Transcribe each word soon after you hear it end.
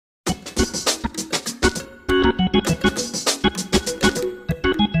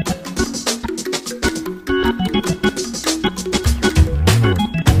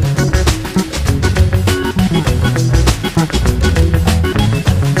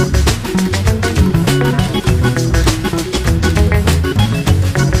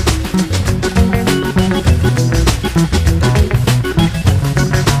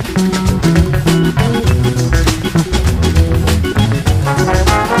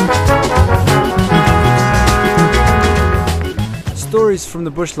stories from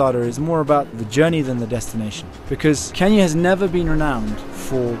the bush larder is more about the journey than the destination, because Kenya has never been renowned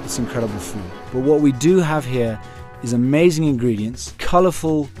for its incredible food. But what we do have here is amazing ingredients,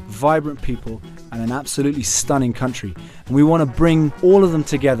 colourful, vibrant people, and an absolutely stunning country. And we want to bring all of them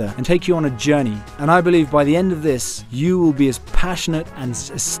together and take you on a journey. And I believe by the end of this, you will be as passionate and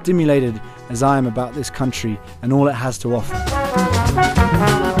as stimulated as I am about this country and all it has to offer.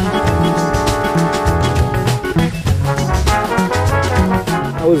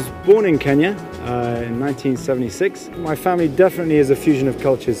 I was born in Kenya in 1976. My family definitely is a fusion of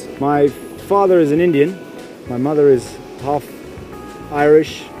cultures. My father is an Indian. My mother is half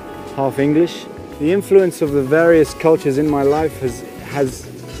Irish, half English. The influence of the various cultures in my life has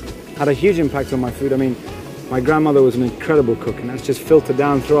had a huge impact on my food. I mean, my grandmother was an incredible cook, and that's just filtered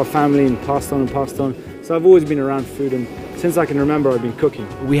down through our family and passed on and passed on. So I've always been around food, and since I can remember, I've been cooking.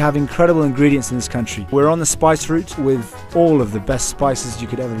 We have incredible ingredients in this country. We're on the spice route with all of the best spices you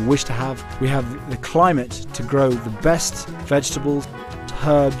could ever wish to have. We have the climate to grow the best vegetables,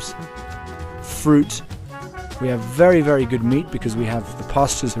 herbs, fruit. We have very, very good meat because we have the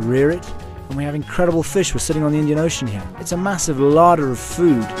pastures to rear it. And we have incredible fish. We're sitting on the Indian Ocean here. It's a massive larder of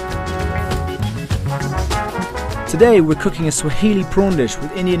food. Today we're cooking a Swahili prawn dish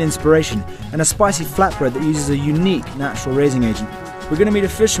with Indian inspiration and a spicy flatbread that uses a unique natural raising agent. We're going to meet a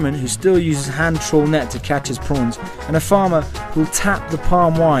fisherman who still uses hand trawl net to catch his prawns, and a farmer who will tap the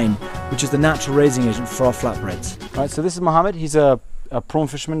palm wine, which is the natural raising agent for our flatbreads. Right, so this is Mohammed. He's a prawn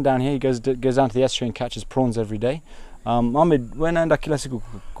fisherman down here. He goes down to the estuary and catches prawns every day. Mohammed, wewe naenda kila siku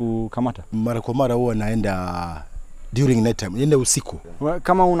kukamata? Mara kwa mara huwa naenda during night time, nienda usiku.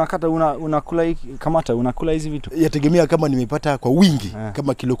 Kama unakata unakula kamata, unakula hizi vitu? Yategemea kama nimepata kwa wingi,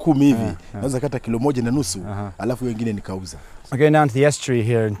 kama kilo 10 hivi, naweza kata kilo 1.5, alafu wengine nikauza. I go down to the estuary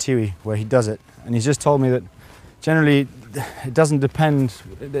here in Tiwi where he does it, and he's just told me that generally it doesn't depend,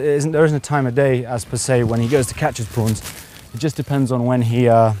 there isn't a time of day as per se when he goes to catch his prawns. It just depends on when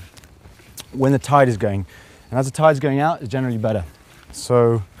the tide is going. And as the tide's going out, it's generally better.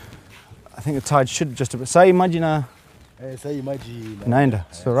 So I think the tide should just... naenda.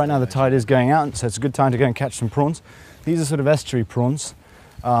 So right now the tide is going out, so it's a good time to go and catch some prawns. These are sort of estuary prawns,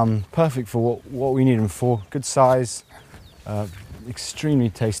 perfect for what we need them for. Good size, extremely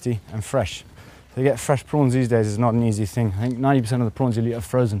tasty and fresh. To get fresh prawns these days is not an easy thing. I think 90% of the prawns you'll eat are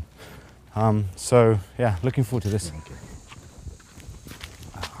frozen. So yeah, looking forward to this.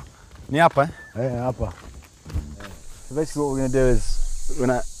 Ni hapa? Hapa. So basically what we're going to do is we're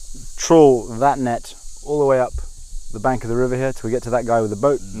going to trawl that net all the way up the bank of the river here till we get to that guy with the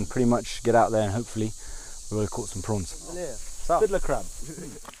boat and pretty much get out there, and hopefully we'll have caught some prawns. Fiddler crab.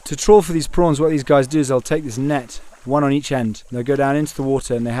 To trawl for these prawns, what these guys do is they'll take this net, one on each end. They'll go down into the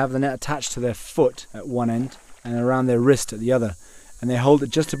water and they have the net attached to their foot at one end and around their wrist at the other. And they hold it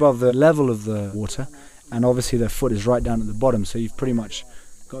just above the level of the water, and obviously their foot is right down at the bottom, so you've pretty much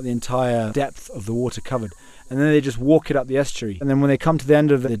got the entire depth of the water covered. And then they just walk it up the estuary. And then when they come to the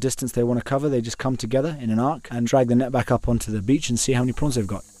end of the distance they want to cover, they just come together in an arc and drag the net back up onto the beach and see how many prawns they've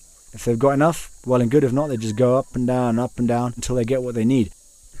got. If they've got enough, well and good. If not, they just go up and down until they get what they need.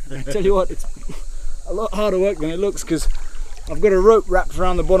 I tell you what, it's a lot harder work than it looks, because I've got a rope wrapped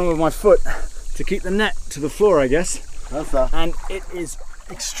around the bottom of my foot to keep the net to the floor, I guess. And it is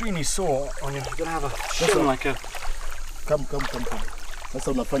extremely sore on you. You're going to have a shim like a... Come.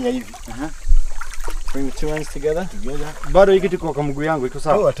 Sasa unafanya hivi. Bring the two ends together. Bado hiki tuko kwa mguu yangu iko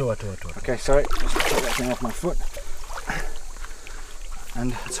sawa? Toa. Okay, sorry. Just take that thing off my foot.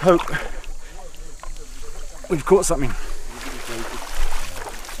 And let's hope we've caught something.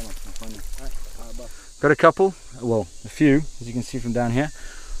 Got a couple, well, a few, as you can see from down here.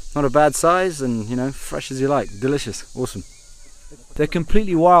 Not a bad size, and you know, fresh as you like. Delicious, awesome. They're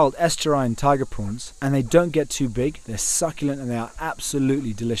completely wild estuarine tiger prawns, and they don't get too big. They're succulent and they are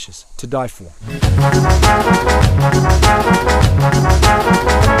absolutely delicious, to die for.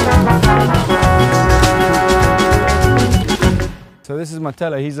 So this is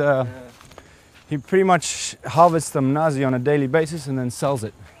Matela. He pretty much harvests the mnazi on a daily basis and then sells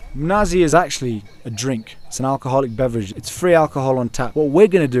it. Mnazi is actually a drink. It's an alcoholic beverage. It's free alcohol on tap. What we're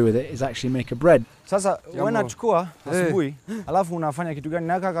going to do with it is actually make a bread. Sasa wewe unachukua asubuhi, alafu unafanya kitu gani?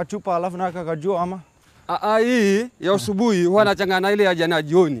 Naweka kachupa alafu naweka kajua ama? Hii ya asubuhi huwa nachanganya ile ya jana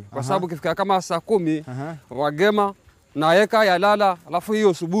jioni, kwa sababu kifika kama saa 10 wagema naweka ya lala, alafu hiyo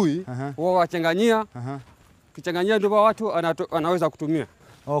asubuhi huwa wachanganyia. Kichanganyia ndio watu anaweza kutumia.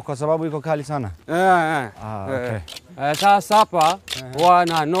 Oh, kwa sababu iko kali sana. Okay. Sasa hapa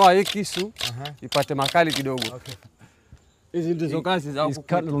wananoa hii kisu ipate makali kidogo. Okay. He's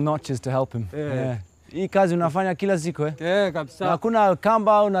cut little notches to help him. Yeah. Hii kazi unafanya kila siku Eh, kabisa. Hakuna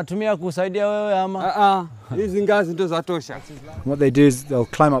kamba unatumia kusaidia wewe ama? Hizi ngazi ndio zatosha. What they do is they'll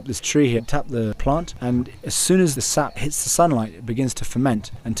climb up this tree here, tap the plant, and as soon as the sap hits the sunlight, it begins to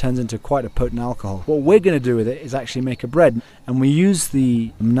ferment and turns into quite a potent alcohol. What we're going to do with it is actually make a bread, and we use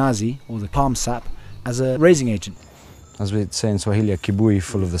the mnazi, or the palm sap, as a raising agent. As we say in Swahili, a kibui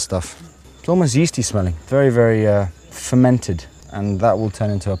full of the stuff. It's almost yeasty smelling, very, very fermented, and that will turn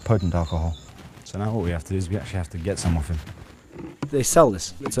into a potent alcohol. So now what we have to do is we actually have to get some off him. They sell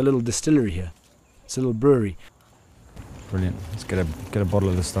this. It's a little distillery here. It's a little brewery. Brilliant. Let's get a bottle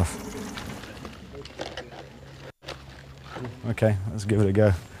of this stuff. Okay, let's give it a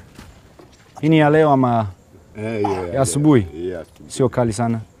go. Ini ya leo ama ya asubuhi? Sio kali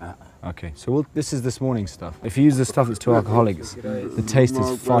sana? Okay, so this is this morning stuff. If you use the stuff that's too alcoholic, the taste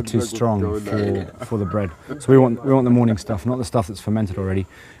is far too strong for the bread. So we want the morning stuff, not the stuff that's fermented already.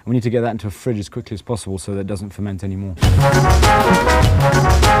 And we need to get that into a fridge as quickly as possible so that it doesn't ferment anymore.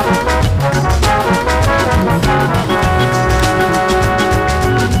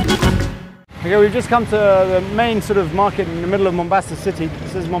 Okay, we've just come to the main sort of market in the middle of Mombasa city.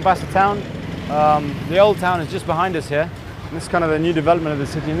 This is Mombasa town. The old town is just behind us here. This is kind of the new development of the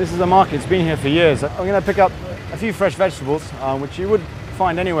city, and this is a market. It's been here for years. I'm going to pick up a few fresh vegetables, which you would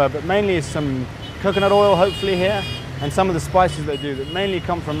find anywhere, but mainly some coconut oil, hopefully here, and some of the spices they do that mainly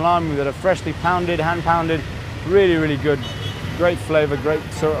come from Lamu that are freshly pounded, hand pounded, really, really good. Great flavour, great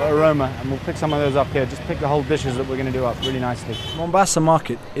sort of aroma, and we'll pick some of those up here. Just pick the whole dishes that we're going to do up really nicely. Mombasa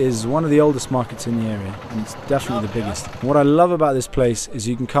market is one of the oldest markets in the area, and it's definitely the biggest. What I love about this place is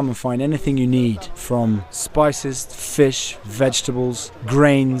you can come and find anything you need, from spices, fish, vegetables,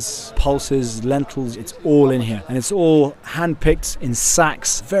 grains, pulses, lentils. It's all in here, and it's all hand-picked in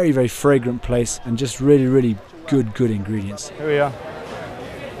sacks. Very, very fragrant place, and just really, really good ingredients. Here we are.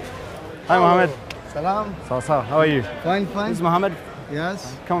 Hi, Mohammed. Salam. Sawa, how are you? Fine. This is Mohammed.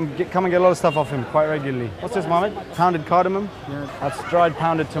 Yes. Come and get a lot of stuff off him quite regularly. What's this, Mohammed? Pounded cardamom. Yes. That's dried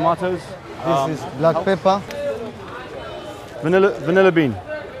pounded tomatoes. This is black pepper. Vanilla bean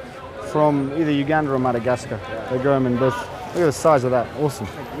from either Uganda or Madagascar. They grow them in both. Look at the size of that. Awesome.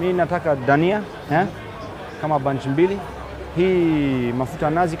 Mi nataka dania, kama bunch mbili. Hii mafuta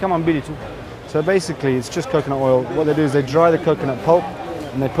nazi kama mbili tu. So basically, it's just coconut oil. What they do is they dry the coconut pulp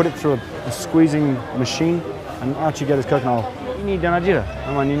and they put it through a squeezing machine, and out you get is coconut oil. You need danajira.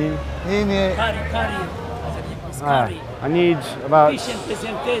 I need about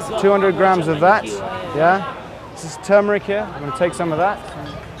 200 grams of that. Yeah. This is turmeric here. I'm going to take some of that.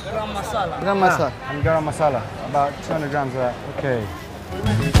 Garam masala. And garam masala. About 200 grams of that. Okay.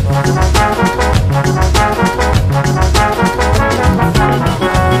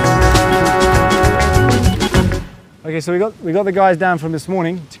 Okay, so we got the guys down from this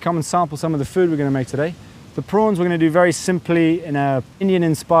morning to come and sample some of the food we're going to make today. The prawns we're going to do very simply in a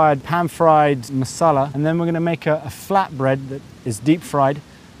Indian-inspired pan-fried masala, and then we're going to make a flatbread that is deep-fried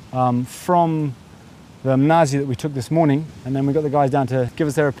from the mnazi that we took this morning, and then we got the guys down to give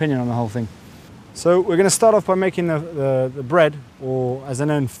us their opinion on the whole thing. So we're going to start off by making the bread, or as they're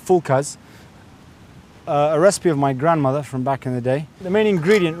known, fulkas, a recipe of my grandmother from back in the day. The main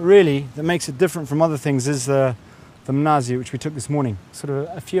ingredient really that makes it different from other things is the mnazi, which we took this morning, sort of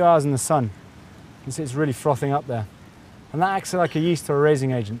a few hours in the sun. You can see it's really frothing up there. And that acts like a yeast or a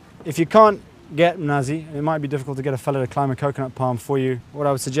raising agent. If you can't get mnazi, it might be difficult to get a fella to climb a coconut palm for you. What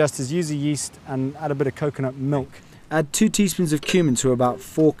I would suggest is use a yeast and add a bit of coconut milk. Add 2 teaspoons of cumin to about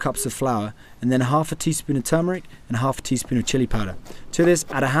 4 cups of flour, and then half a teaspoon of turmeric and half a teaspoon of chili powder. To this,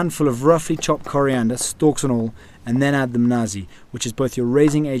 add a handful of roughly chopped coriander, stalks and all, and then add the mnazi, which is both your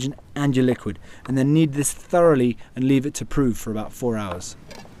raising agent and your liquid, and then knead this thoroughly and leave it to prove for about 4 hours.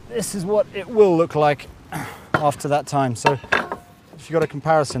 This is what it will look like after that time. So if you've got a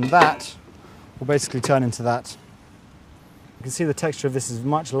comparison, that will basically turn into that. You can see the texture of this is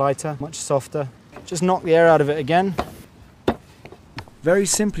much lighter, much softer. Just knock the air out of it again. Very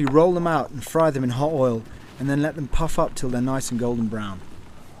simply roll them out and fry them in hot oil, and then let them puff up till they're nice and golden brown.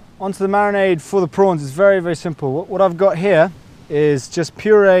 Onto the marinade for the prawns is very, very simple. What I've got here is just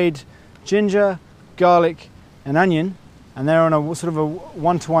pureed ginger, garlic and onion, and they're on a sort of a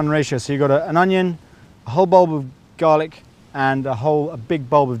 1-to-1 ratio. So you've got an onion, a whole bulb of garlic and a big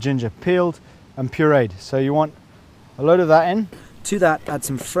bulb of ginger, peeled and pureed. So you want a load of that in. To that, add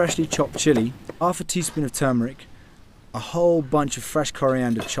some freshly chopped chili, half a teaspoon of turmeric, a whole bunch of fresh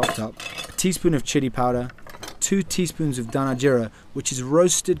coriander chopped up, a teaspoon of chili powder, 2 teaspoons of danajira, which is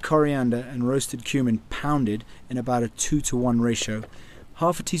roasted coriander and roasted cumin pounded in about a 2-to-1 ratio,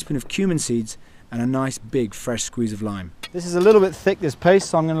 half a teaspoon of cumin seeds, and a nice big fresh squeeze of lime. This is a little bit thick, this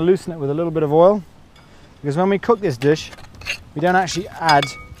paste, so I'm going to loosen it with a little bit of oil. because when we cook this dish, we don't actually add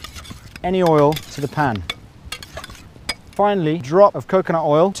any oil to the pan. Finally, drop of coconut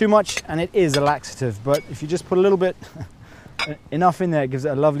oil. Too much and it is a laxative, but if you just put a little bit, enough in there, it gives it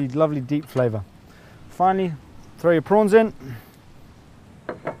a lovely, lovely deep flavour. Finally, throw your prawns in.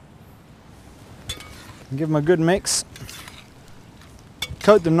 And give them a good mix.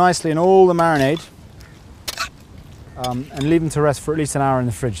 Coat them nicely in all the marinade. And leave them to rest for at least an hour in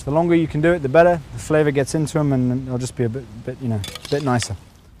the fridge. The longer you can do it, the better. The flavour gets into them and it'll just be a bit nicer.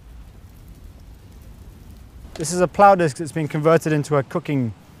 This is a plough disc that's been converted into a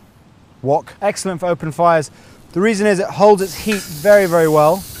cooking wok. Excellent for open fires. The reason is it holds its heat very, very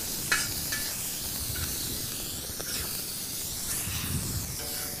well.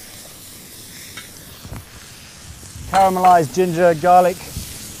 Caramelized ginger, garlic,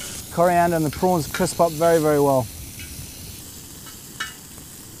 coriander, and the prawns crisp up very, very well.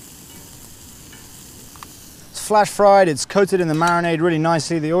 It's flash fried, it's coated in the marinade really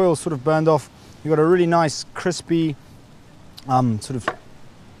nicely. The oil's sort of burned off. You've got a really nice, crispy, sort of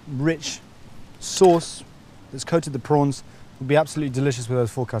rich sauce that's coated the prawns. Will be absolutely delicious with those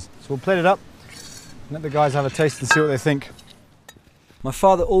full cuts. So we'll plate it up, let the guys have a taste and see what they think. My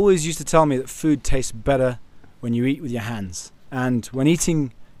father always used to tell me that food tastes better when you eat with your hands. And when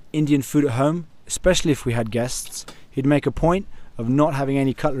eating Indian food at home, especially if we had guests, he'd make a point of not having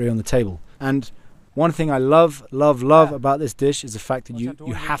any cutlery on the table. And one thing I love about this dish is the fact that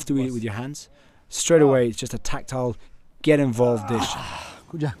you have to eat it with your hands. Straight away, it's just a tactile, get involved dish.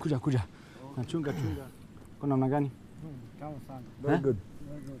 Kuja. Nachunga. Kuna namna gani? Very good.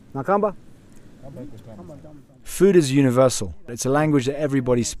 Nakamba? Food is universal. It's a language that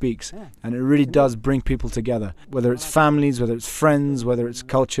everybody speaks, and it really does bring people together, whether it's families, whether it's friends, whether it's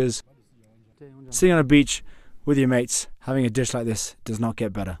cultures. Sitting on a beach with your mates, having a dish like this does not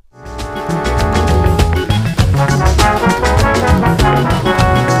get better.